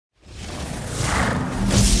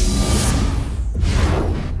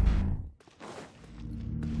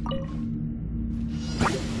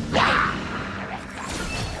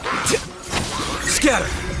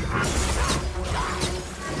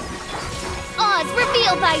Oz,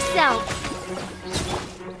 reveal thyself!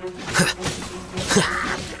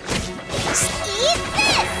 Eat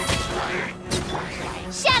this!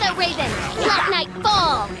 Shadow Raven, let night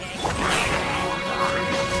fall!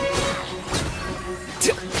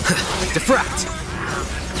 Diffract!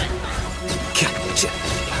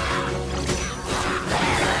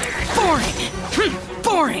 Boring!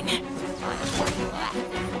 Boring!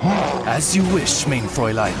 As you wish, main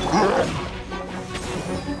Fräulein.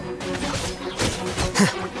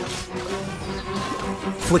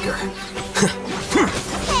 Flicker.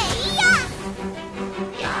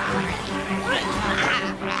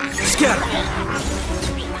 Scatter!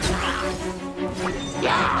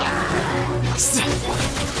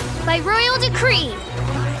 By royal decree!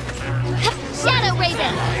 Shadow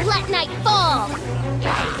Raven, let night fall!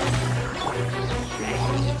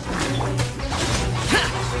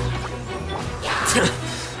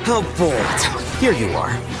 How bold! Here you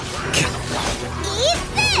are. Eat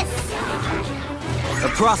this! A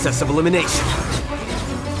process of elimination.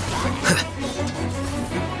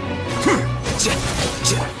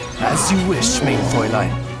 As you wish, main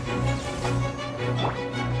Fräulein.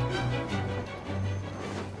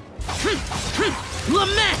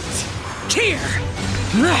 Lament! Here!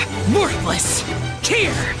 Worthless!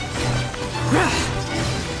 Here!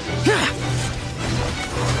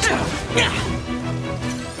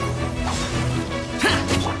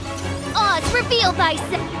 Oz, reveal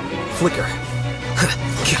thyself! Flicker.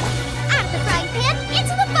 Out of the frying pan,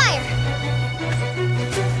 into the fire!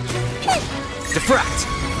 Diffract!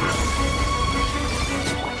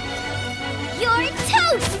 You're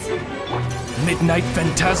toast! Midnight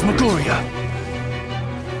Phantasmagoria.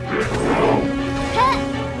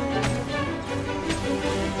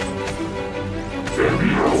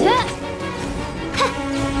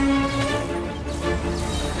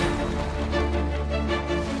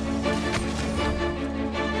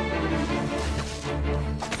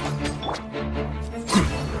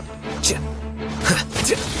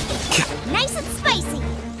 Nice and spicy!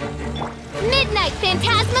 Midnight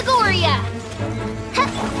Phantasmagoria!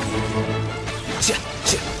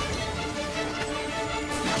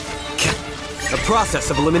 A process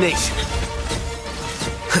of elimination.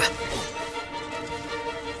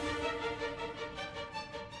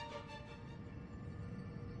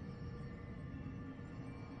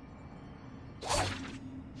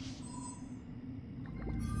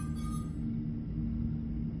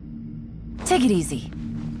 Take it easy.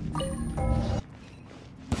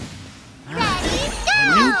 Ready, go!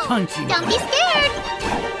 New punching. Don't be scared!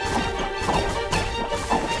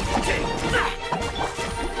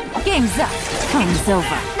 Game's up. Fun's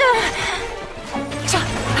over.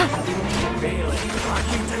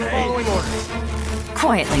 Following orders.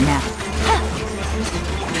 Quietly now.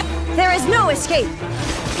 There is no escape!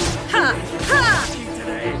 Ha! Ha!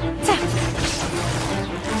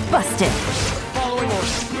 Busted. Following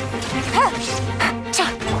orders.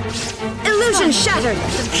 Illusion shattered!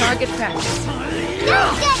 Some target practice.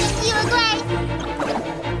 Don't get it, you agree?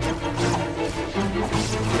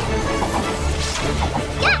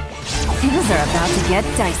 Things are about to get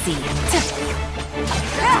dicey.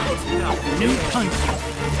 New punch.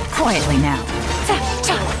 Quietly now.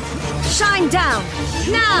 Shine down!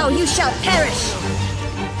 Now you shall perish!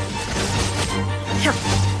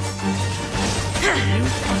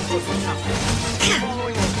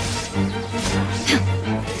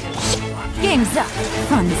 Game's up.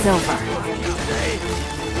 Fun's over.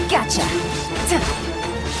 Gotcha.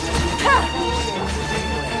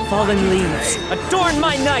 Fallen leaves, adorn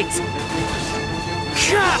my night!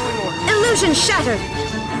 Illusion shattered!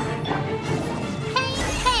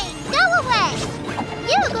 Hey, go away!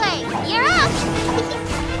 You agree, you're up!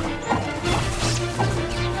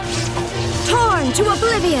 Torn to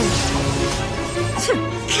oblivion!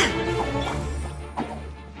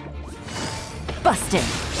 Busted.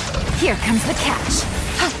 Here comes the catch.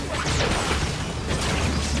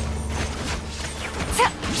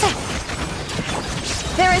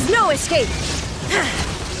 There is no escape!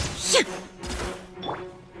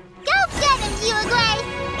 Go get him, you agree?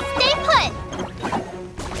 Stay put!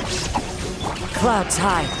 Clouds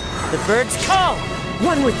high, the birds call!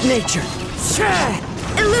 One with nature!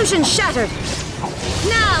 Illusion shattered!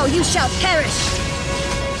 Now you shall perish!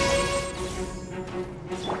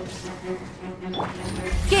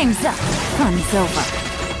 Game's up. Fun's over.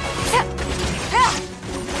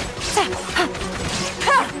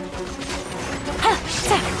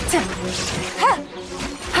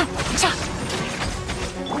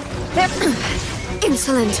 They're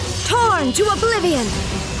insolent! Torn to oblivion!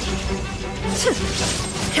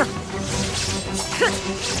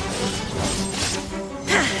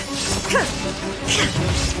 Things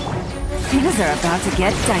are about to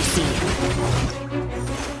get dicey.